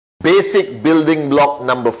Basic building block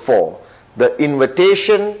number 4, the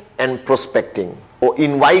invitation and prospecting, or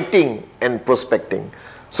inviting and prospecting.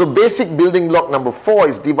 So basic building block number 4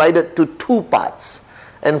 is divided to 2 parts.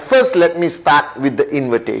 And first, let me start with the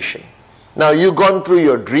invitation. Now, you've gone through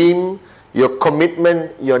your dream, your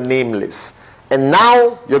commitment, your name list. And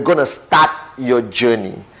now you're going to start your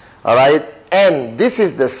journey. All right? And this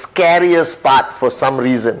is the scariest part for some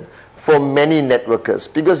reason for many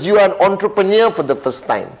networkers, because you are an entrepreneur for the first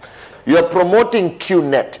time. You are promoting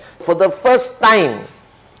QNet for the first time,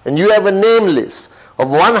 and you have a name list of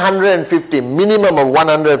 150, minimum of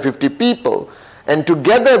 150 people, and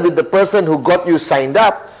together with the person who got you signed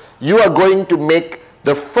up, you are going to make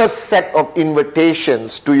the first set of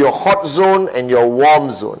invitations to your hot zone and your warm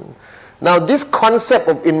zone. Now, this concept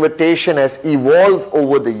of invitation has evolved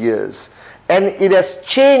over the years, and it has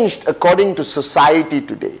changed according to society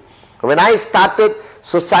today. When I started,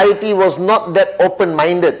 society was not that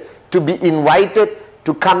open-minded to be invited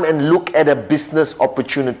to come and look at a business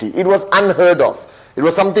opportunity. It was unheard of. It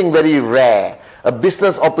was something very rare. A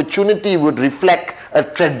business opportunity would reflect a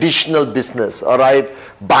traditional business, all right?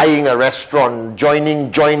 Buying a restaurant,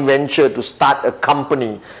 joining joint venture to start a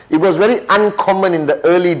company. It was very uncommon in the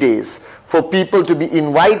early days for people to be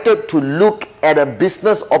invited to look at a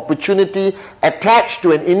business opportunity attached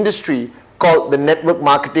to an industry called the network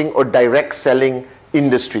marketing or direct selling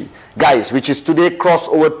industry. Guys, which is today crossed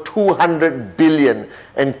over 200 billion,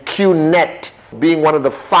 and QNet being one of the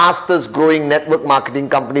fastest growing network marketing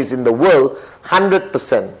companies in the world,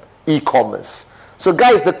 100% e-commerce. So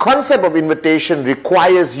guys, the concept of invitation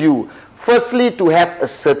requires you firstly to have a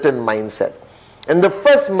certain mindset. And the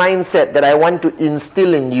first mindset that I want to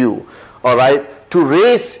instill in you, all right, to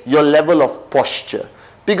raise your level of posture.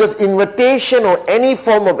 Because invitation or any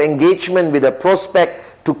form of engagement with a prospect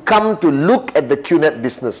to come to look at the QNet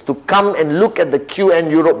business, to come and look at the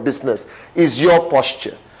QN Europe business, is your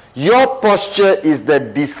posture. Your posture is the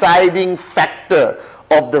deciding factor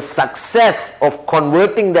of the success of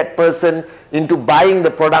converting that person into buying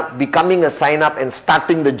the product, becoming a sign-up, and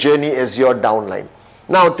starting the journey as your downline.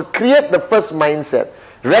 Now, to create the first mindset,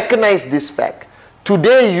 recognize this fact.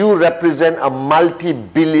 Today, you represent a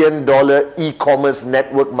multi-billion-dollar e-commerce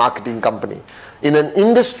network marketing company in an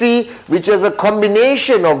industry which has a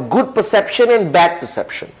combination of good perception and bad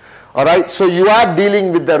perception. All right, so you are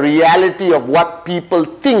dealing with the reality of what people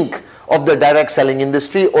think of the direct selling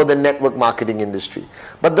industry or the network marketing industry.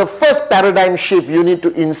 But the first paradigm shift you need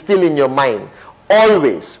to instill in your mind,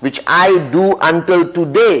 always, which I do until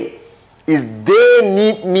today, is they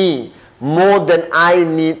need me more than I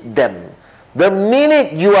need them. The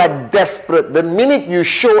minute you are desperate, the minute you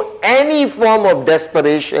show any form of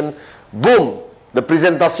desperation, boom, the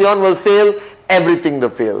presentation will fail, everything will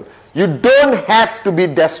fail. You don't have to be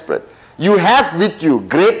desperate. You have with you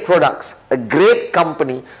great products, a great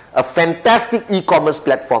company, a fantastic e-commerce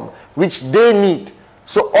platform, which they need.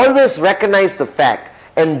 So always recognize the fact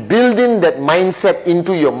and build in that mindset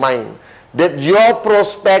into your mind that your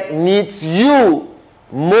prospect needs you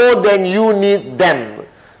more than you need them.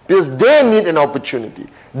 Because they need an opportunity.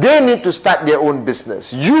 They need to start their own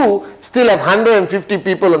business. You still have 150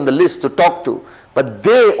 people on the list to talk to, but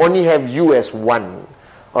they only have you as one.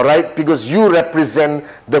 All right? Because you represent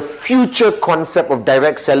the future concept of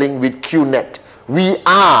direct selling with QNet. We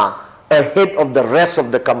are ahead of the rest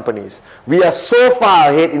of the companies. We are so far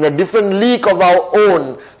ahead in a different league of our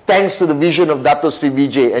own, thanks to the vision of Dato Sri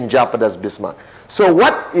Vijay and Japadas Bismarck. So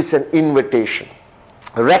what is an invitation?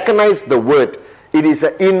 Recognize the word. It is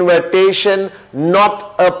an invitation,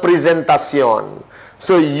 not a presentation.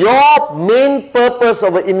 So your main purpose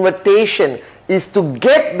of an invitation is to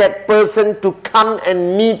get that person to come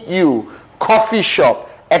and meet you, coffee shop,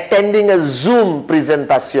 attending a Zoom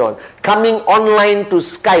presentation, coming online to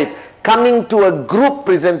Skype, coming to a group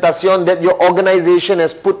presentation that your organization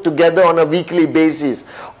has put together on a weekly basis,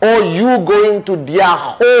 or you going to their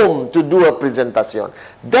home to do a presentation.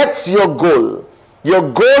 That's your goal. Your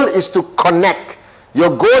goal is to connect.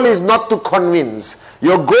 Your goal is not to convince.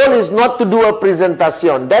 Your goal is not to do a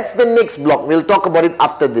presentation. That's the next block. We'll talk about it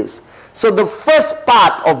after this. So the first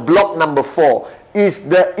part of block number 4 is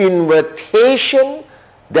the invitation.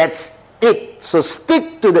 That's it. So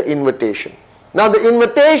stick to the invitation. Now the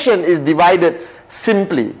invitation is divided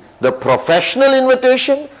simply. The professional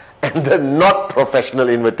invitation and the not professional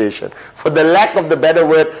invitation. For the lack of the better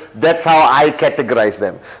word, that's how I categorize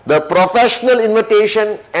them. The professional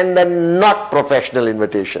invitation and the not professional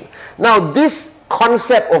invitation. Now this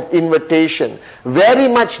concept of invitation very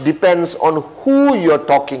much depends on who you're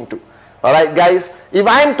talking to. Alright guys, if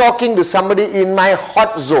I'm talking to somebody in my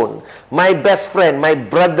hot zone, my best friend, my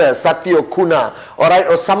brother, Satya Kuna, alright,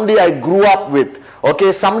 or somebody I grew up with,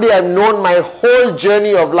 okay, somebody I've known my whole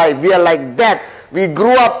journey of life, we are like that. We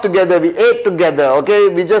grew up together, we ate together, okay,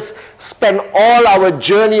 we just spent all our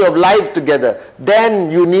journey of life together.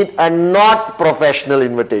 Then you need a not professional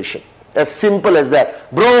invitation. As simple as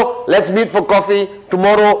that. Bro, let's meet for coffee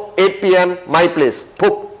tomorrow, 8 p.m, my place.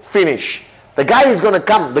 Poop, finish. The guy is going to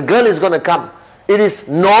come. The girl is going to come. It is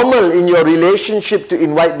normal in your relationship to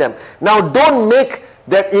invite them. Now, don't make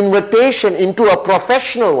that invitation into a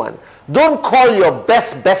professional one. Don't call your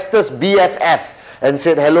bestest BFF and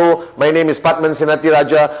say, hello, my name is Patman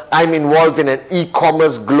Senatiraja. I'm involved in an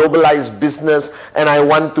e-commerce globalized business and I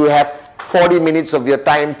want to have 40 minutes of your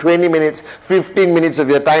time, 20 minutes, 15 minutes of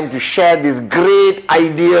your time to share this great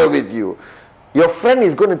idea with you. Your friend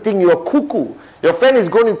is going to think you're cuckoo. Your friend is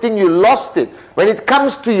going to think you lost it. When it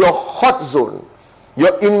comes to your hot zone,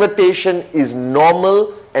 your invitation is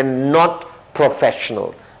normal and not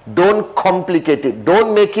professional. Don't complicate it.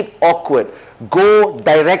 Don't make it awkward. Go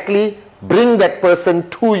directly, bring that person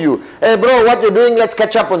to you. Hey bro, what you're doing? Let's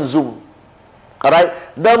catch up on Zoom. Alright?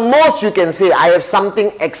 The most you can say, I have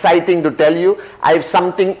something exciting to tell you. I have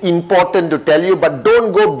something important to tell you, but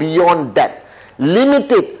don't go beyond that.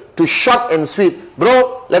 Limit it to short and sweet.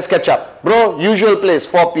 Bro, let's catch up. Bro, usual place,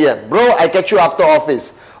 4 p.m. Bro, I catch you after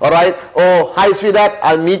office. Alright? Oh, hi sweetheart,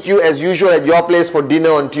 I'll meet you as usual at your place for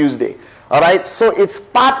dinner on Tuesday. Alright? So it's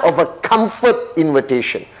part of a comfort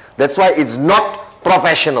invitation. That's why it's not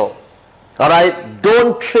professional. Alright?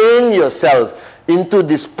 Don't train yourself into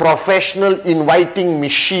this professional inviting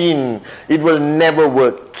machine. It will never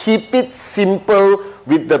work. Keep it simple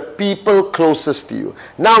with the people closest to you.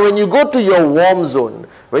 Now, when you go to your warm zone,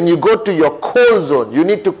 when you go to your cold zone, you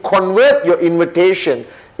need to convert your invitation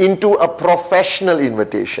into a professional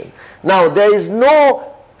invitation. Now, there is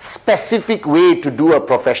no specific way to do a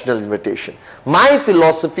professional invitation. My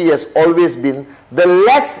philosophy has always been, the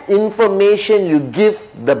less information you give,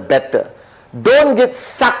 the better. Don't get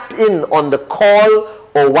sucked in on the call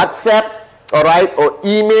or WhatsApp, alright, or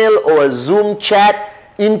email or a Zoom chat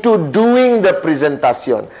into doing the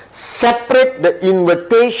presentation. Separate the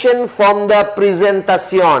invitation from the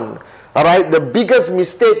presentation. Alright, the biggest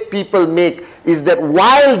mistake people make is that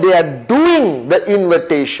while they are doing the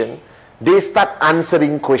invitation, they start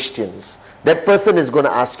answering questions. That person is going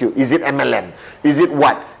to ask you, is it MLM? Is it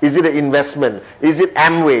what? Is it an investment? Is it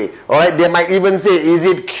Amway? Alright, they might even say, is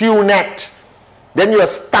it QNet? Then you are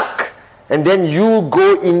stuck, and then you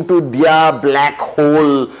go into their black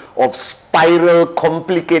hole of spiral,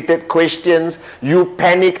 complicated questions. You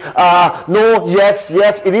panic. No, yes,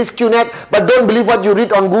 it is QNet, but don't believe what you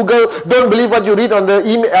read on Google. Don't believe what you read on the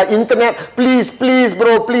internet. Please,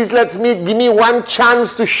 bro, please, let's meet. Give me one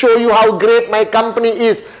chance to show you how great my company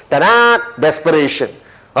is. Ta-da! Desperation.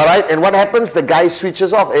 Alright, and what happens? The guy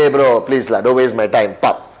switches off. Hey, bro, please, don't waste my time.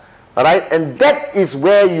 Pop. Alright, and that is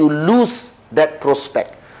where you lose that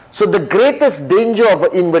prospect. So the greatest danger of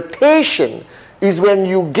an invitation is when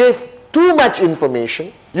you give too much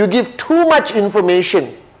information. You give too much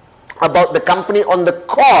information about the company on the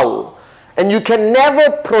call, and you can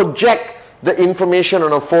never project the information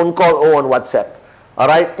on a phone call or on WhatsApp.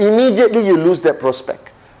 Alright, immediately you lose that prospect.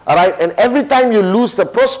 Alright, and every time you lose the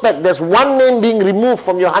prospect, there's one name being removed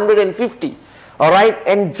from your 150. Alright,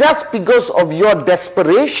 and just because of your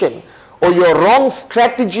desperation or your wrong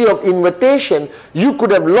strategy of invitation, you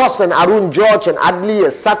could have lost an Arun George, an Adli,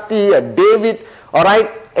 a Sati, a David,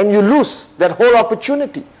 alright, and you lose that whole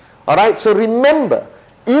opportunity. Alright, so remember,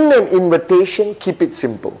 in an invitation, keep it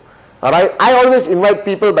simple. Alright, I always invite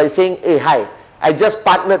people by saying, hey, hi, I just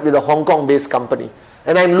partnered with a Hong Kong-based company,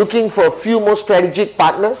 and I'm looking for a few more strategic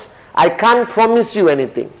partners. I can't promise you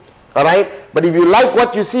anything. Alright, but if you like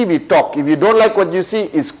what you see, we talk. If you don't like what you see,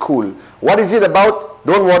 it's cool. What is it about?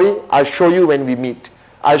 Don't worry, I'll show you when we meet.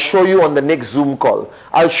 I'll show you on the next Zoom call.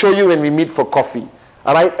 I'll show you when we meet for coffee.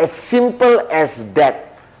 Alright, as simple as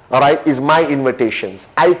that, alright, is my invitations.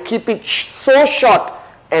 I keep it so short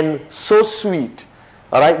and so sweet,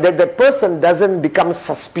 alright, that the person doesn't become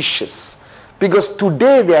suspicious. Because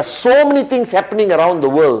today there are so many things happening around the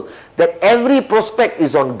world that every prospect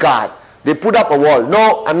is on guard. They put up a wall.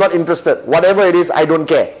 No, I'm not interested. Whatever it is, I don't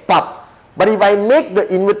care. Pop. But if I make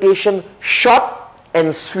the invitation short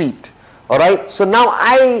and sweet, alright, so now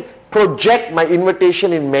I project my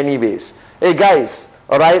invitation in many ways. Hey guys,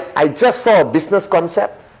 alright, I just saw a business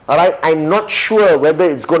concept, alright, I'm not sure whether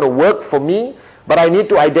it's going to work for me, but I need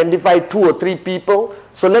to identify 2 or 3 people,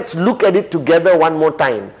 so let's look at it together one more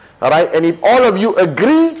time, alright, and if all of you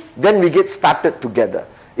agree, then we get started together.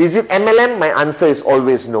 Is it MLM? My answer is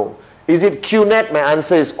always no. Is it QNet? My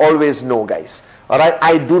answer is always no, guys. Alright,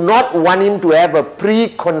 I do not want him to have a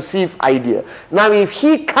preconceived idea. Now, if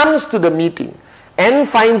he comes to the meeting and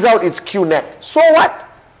finds out it's QNet, so what?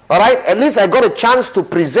 Alright, at least I got a chance to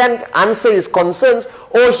present, answer his concerns,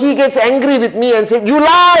 or he gets angry with me and says, you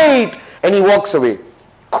lied! And he walks away.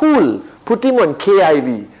 Cool. Put him on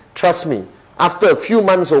KIV. Trust me, after a few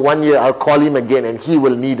months or 1 year, I'll call him again and he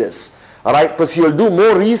will need us. Alright, because he will do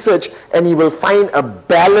more research and he will find a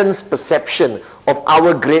balanced perception of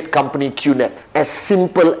our great company QNet. As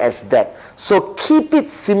simple as that. So keep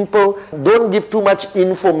it simple. Don't give too much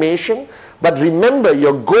information. But remember,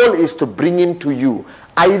 your goal is to bring him to you,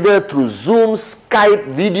 either through Zoom,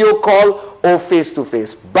 Skype, video call, or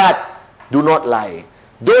face-to-face. But do not lie.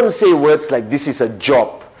 Don't say words like this is a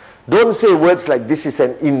job. Don't say words like this is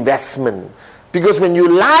an investment. Because when you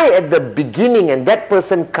lie at the beginning and that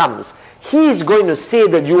person comes, he is going to say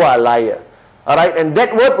that you are a liar. Alright, and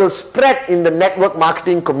that word will spread in the network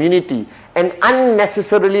marketing community and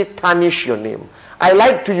unnecessarily tarnish your name. I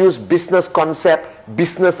like to use business concept,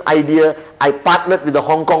 business idea. I partnered with a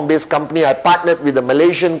Hong Kong based company. I partnered with a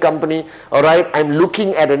Malaysian company. Alright, I'm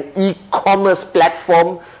looking at an e-commerce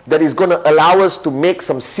platform that is going to allow us to make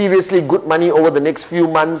some seriously good money over the next few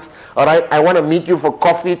months. Alright, I want to meet you for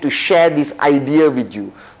coffee to share this idea with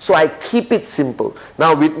you. So I keep it simple.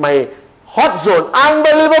 Now with my Hot Zone,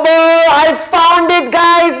 unbelievable! I found it,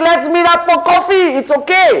 guys! Let's meet up for coffee. It's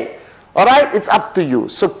okay. Alright, it's up to you.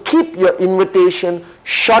 So keep your invitation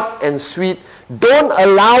short and sweet. Don't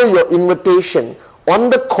allow your invitation on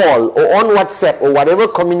the call or on WhatsApp or whatever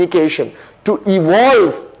communication to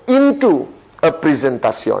evolve into a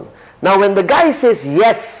presentation. Now when the guy says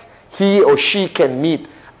yes, he or she can meet,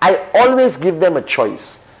 I always give them a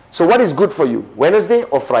choice. So what is good for you? Wednesday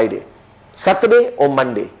or Friday? Saturday or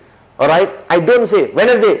Monday? Alright, I don't say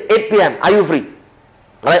Wednesday 8 p.m. are you free?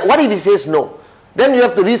 Alright, what if he says no? Then you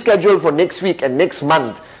have to reschedule for next week and next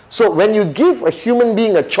month. So when you give a human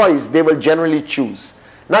being a choice, they will generally choose.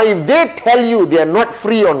 Now if they tell you they are not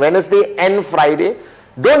free on Wednesday and Friday,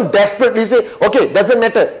 don't desperately say, okay, doesn't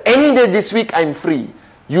matter, any day this week I'm free.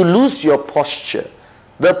 You lose your posture.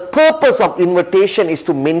 The purpose of invitation is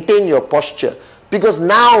to maintain your posture, because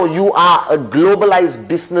now you are a globalized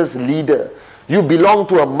business leader. You belong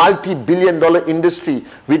to a multi-billion-dollar industry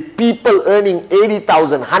with people earning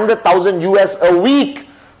 80,000, 100,000 US a week.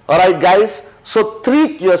 Alright guys, so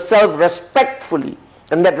treat yourself respectfully,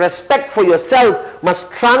 and that respect for yourself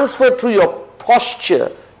must transfer through your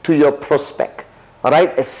posture to your prospect.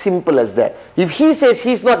 Alright, as simple as that. If he says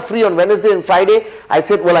he's not free on Wednesday and Friday, I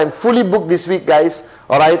said, well, I'm fully booked this week, guys.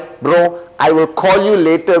 Alright, bro, I will call you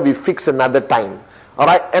later, we fix another time.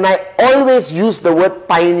 Alright, and I always use the word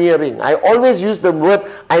pioneering. I always use the word,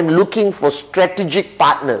 I'm looking for strategic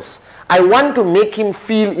partners. I want to make him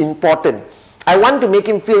feel important. I want to make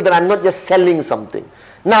him feel that I'm not just selling something.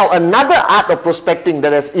 Now, another art of prospecting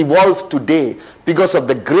that has evolved today because of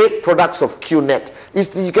the great products of QNet is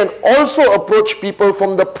that you can also approach people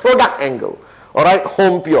from the product angle. Alright,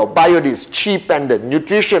 Home Pure, Biodis, Cheap Pendant,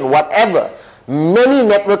 Nutrition, whatever. Many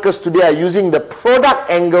networkers today are using the product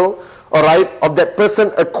angle, alright, of that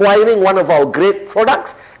person acquiring one of our great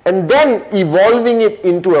products and then evolving it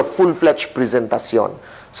into a full-fledged presentation.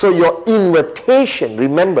 So your invitation,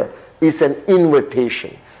 remember, is an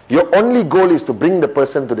invitation. Your only goal is to bring the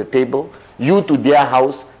person to the table, you to their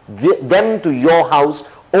house, them to your house,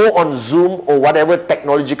 or on Zoom or whatever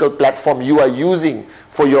technological platform you are using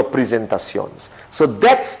for your presentations. So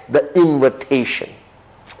that's the invitation.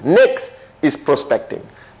 Next is prospecting.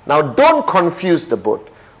 Now don't confuse the both.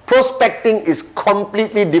 Prospecting is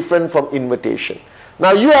completely different from invitation.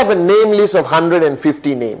 Now you have a name list of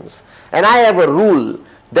 150 names, and I have a rule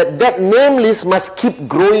that that name list must keep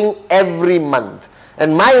growing every month.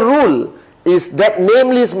 And my rule is that name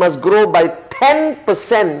list must grow by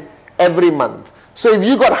 10% every month. So if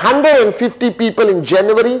you got 150 people in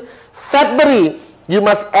January, February, you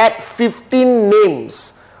must add 15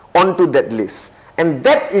 names onto that list. And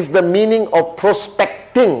that is the meaning of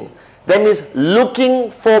prospecting. That means looking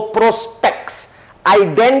for prospects,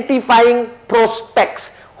 identifying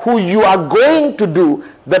prospects who you are going to do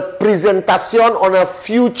the presentation on a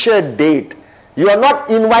future date. You are not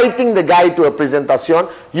inviting the guy to a presentation,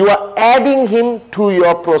 you are adding him to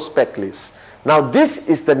your prospect list. Now this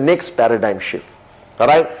is the next paradigm shift.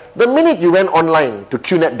 Alright, the minute you went online to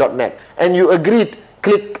qnet.net and you agreed,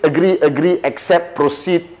 click, agree, accept,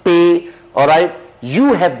 proceed, pay, alright,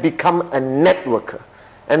 you have become a networker.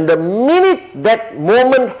 And the minute that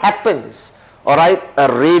moment happens, alright,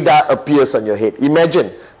 a radar appears on your head.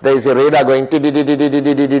 Imagine there is a radar going,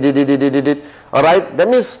 alright, that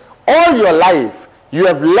means all your life you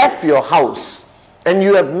have left your house and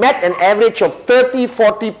you have met an average of 30,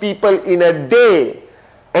 40 people in a day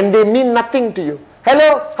and they mean nothing to you.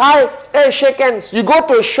 Hello, hi, hey, shake hands. You go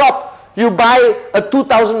to a shop, you buy a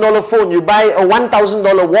 $2,000 phone, you buy a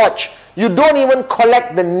 $1,000 watch. You don't even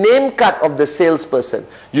collect the name card of the salesperson.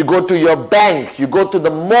 You go to your bank, you go to the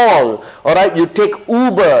mall, all right, you take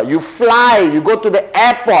Uber, you fly, you go to the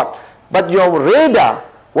airport, but your radar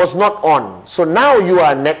was not on. So now you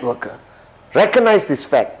are a networker. Recognize this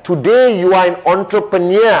fact. Today you are an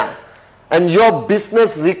entrepreneur and your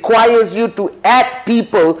business requires you to add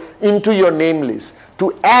people into your name list,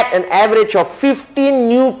 to add an average of 15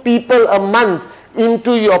 new people a month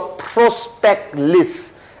into your prospect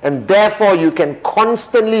list. And therefore you can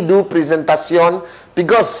constantly do presentation,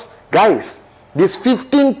 because guys, these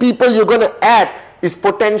 15 people you're going to add is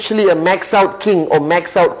potentially a max out king or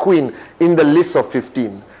max out queen in the list of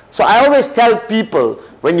 15. So I always tell people,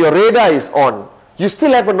 when your radar is on, you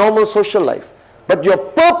still have a normal social life, but your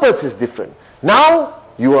purpose is different. Now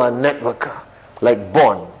you are a networker, like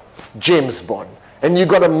Bond, James Bond. And you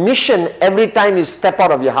got a mission every time you step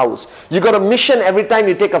out of your house. You got a mission every time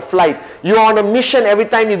you take a flight. You're on a mission every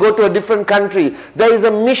time you go to a different country. There is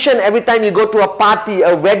a mission every time you go to a party,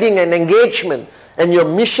 a wedding, an engagement. And your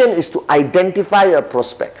mission is to identify a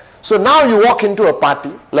prospect. So now you walk into a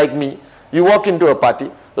party, like me. You walk into a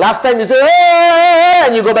party. Last time you say, hey,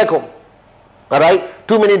 and you go back home. All right?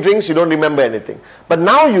 Too many drinks, you don't remember anything. But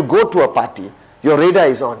now you go to a party, your radar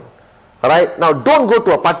is on. All right? Now don't go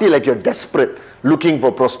to a party like you're desperate, looking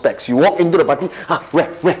for prospects. You walk into the party,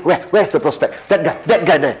 where's the prospect? That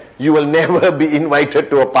guy there. You will never be invited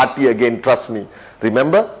to a party again, trust me.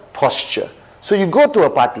 Remember? Posture. So you go to a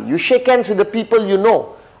party, you shake hands with the people you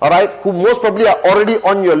know, all right, who most probably are already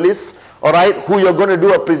on your list, all right, who you're going to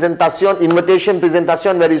do a presentation, invitation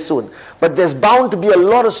presentation very soon. But there's bound to be a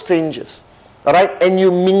lot of strangers, all right, and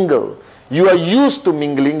you mingle. You are used to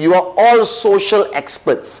mingling. You are all social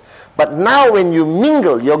experts. But now when you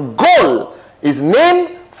mingle, your goal is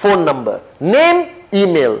name, phone number, name,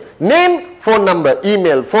 email, name, phone number,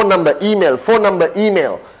 email, phone number, email, phone number,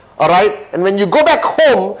 email. All right? And when you go back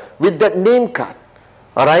home with that name card,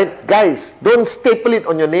 all right, guys, don't staple it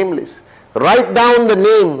on your name list. Write down the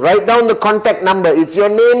name, write down the contact number. It's your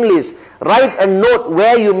name list. Write a note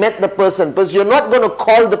where you met the person, because you're not going to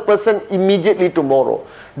call the person immediately tomorrow.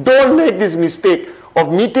 Don't make this mistake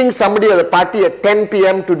of meeting somebody at the party at 10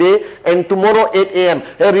 p.m. today and tomorrow 8 a.m.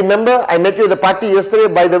 Hey, remember, I met you at the party yesterday.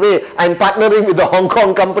 By the way, I'm partnering with the Hong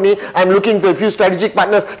Kong company. I'm looking for a few strategic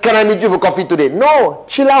partners. Can I meet you for coffee today? No,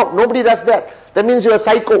 chill out. Nobody does that. That means you're a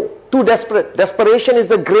psycho. Too desperate. Desperation is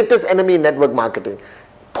the greatest enemy in network marketing.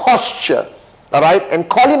 Posture. All right? And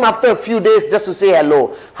call him after a few days just to say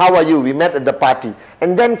hello. How are you? We met at the party.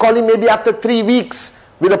 And then call him maybe after 3 weeks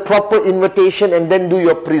with a proper invitation, and then do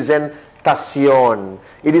your presentation.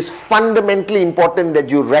 It is fundamentally important that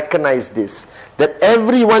you recognize this, that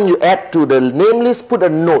everyone you add to the name list, put a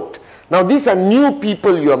note. Now these are new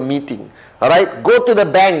people you are meeting. All right, go to the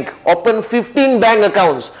bank, open 15 bank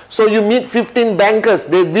accounts. So you meet 15 bankers,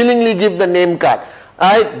 they willingly give the name card.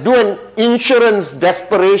 All right, do an insurance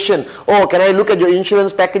desperation. Oh, can I look at your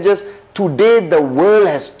insurance packages? Today the world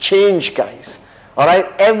has changed, guys. All right,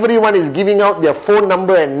 everyone is giving out their phone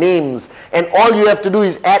number and names, and all you have to do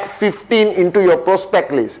is add 15 into your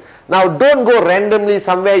prospect list. Now don't go randomly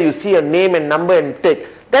somewhere you see a name and number and take.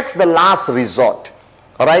 That's the last resort.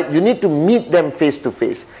 All right, you need to meet them face to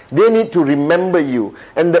face. They need to remember you,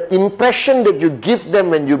 and the impression that you give them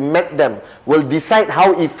when you met them will decide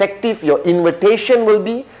how effective your invitation will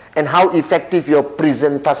be and how effective your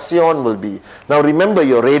presentation will be. Now remember,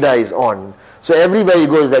 your radar is on. So everywhere you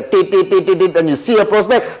go is like, and you see a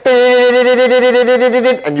prospect,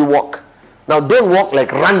 and you walk. Now don't walk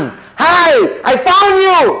like run. Hi, I found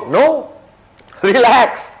you. No,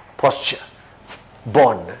 relax. Posture.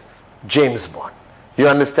 Bond. James Bond. You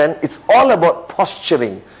understand? It's all about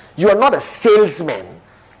posturing. You are not a salesman.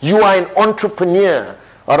 You are an entrepreneur,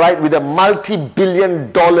 all right, with a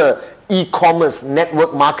multi-billion-dollar e-commerce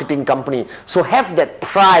network marketing company. So have that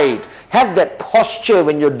pride, have that posture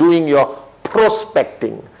when you're doing your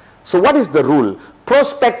prospecting. So what is the rule?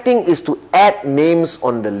 Prospecting is to add names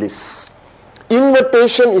on the list.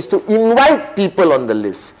 Invitation is to invite people on the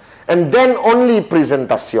list. And then only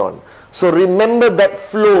presentation. So remember that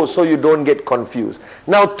flow so you don't get confused.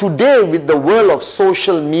 Now today, with the world of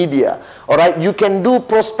social media, all right, you can do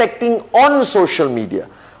prospecting on social media.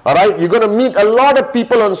 All right, you're going to meet a lot of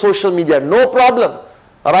people on social media, no problem.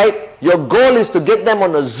 All right, your goal is to get them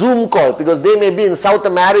on a Zoom call because they may be in South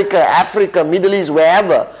America, Africa, Middle East,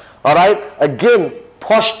 wherever. All right, again,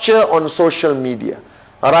 posture on social media.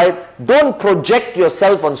 All right, don't project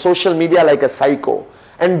yourself on social media like a psycho,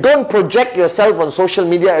 and don't project yourself on social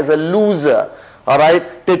media as a loser. All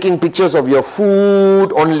right, taking pictures of your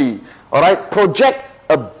food only. All right, project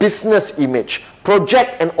a business image,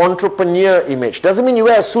 project an entrepreneur image. Doesn't mean you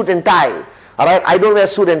wear a suit and tie. All right, I don't wear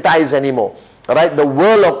suit and ties anymore. All right, the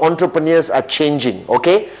world of entrepreneurs are changing.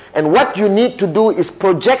 Okay, and what you need to do is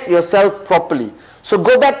project yourself properly. So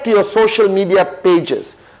go back to your social media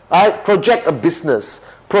pages. All right, project a business,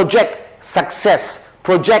 project success,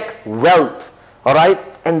 project wealth. All right,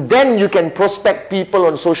 and then you can prospect people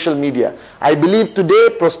on social media. I believe today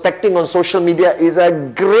prospecting on social media is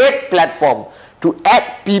a great platform to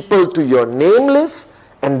add people to your name list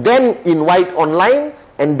and then invite online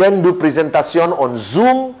and then do presentation on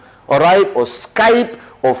Zoom, all right, or Skype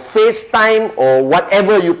or FaceTime or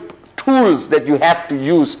whatever tools that you have to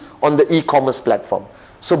use on the e-commerce platform.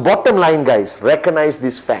 So bottom line, guys, recognize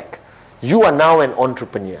this fact. You are now an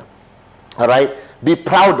entrepreneur. All right, be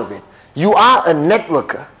proud of it. You are a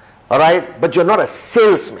networker, all right, but you're not a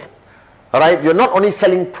salesman. All right, you're not only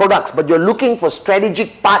selling products, but you're looking for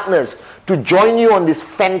strategic partners to join you on this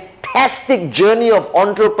fantastic journey of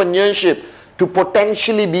entrepreneurship to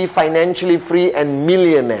potentially be financially free and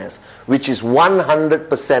millionaires, which is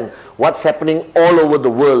 100% what's happening all over the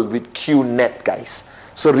world with QNet, guys.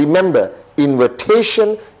 So remember,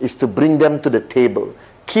 invitation is to bring them to the table.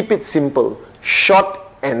 Keep it simple, short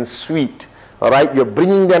and sweet. All right, you're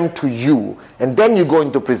bringing them to you, and then you go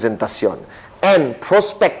into presentation. And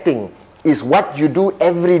prospecting is what you do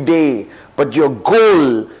every day, but your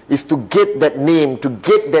goal is to get that name, to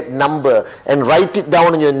get that number, and write it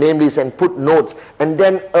down on your name list and put notes, and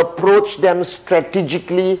then approach them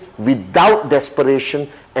strategically without desperation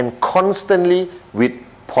and constantly with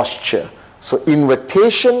posture. So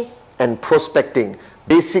invitation and prospecting,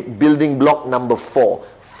 basic building block number 4,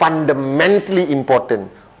 fundamentally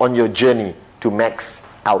important on your journey to max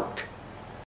out.